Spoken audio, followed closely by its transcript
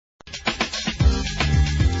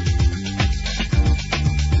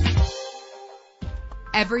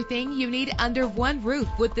Everything you need under one roof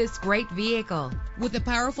with this great vehicle. With a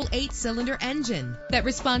powerful 8-cylinder engine that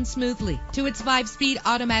responds smoothly to its 5-speed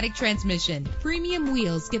automatic transmission. Premium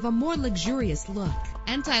wheels give a more luxurious look.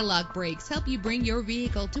 Anti-lock brakes help you bring your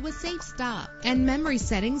vehicle to a safe stop. And memory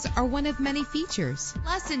settings are one of many features.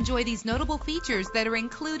 Plus, enjoy these notable features that are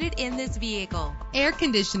included in this vehicle: air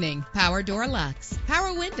conditioning, power door locks,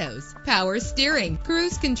 power windows, power steering,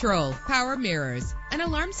 cruise control, power mirrors, an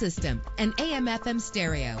alarm system, an AM/FM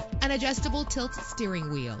stereo, an adjustable tilt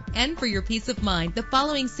steering wheel. And for your peace of mind, the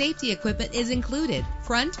following safety equipment is included: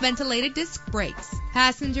 front ventilated disc brakes,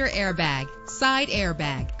 passenger airbag, side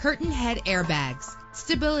airbag, curtain head airbags,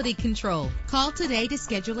 stability control. Call today to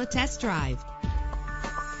schedule a test drive.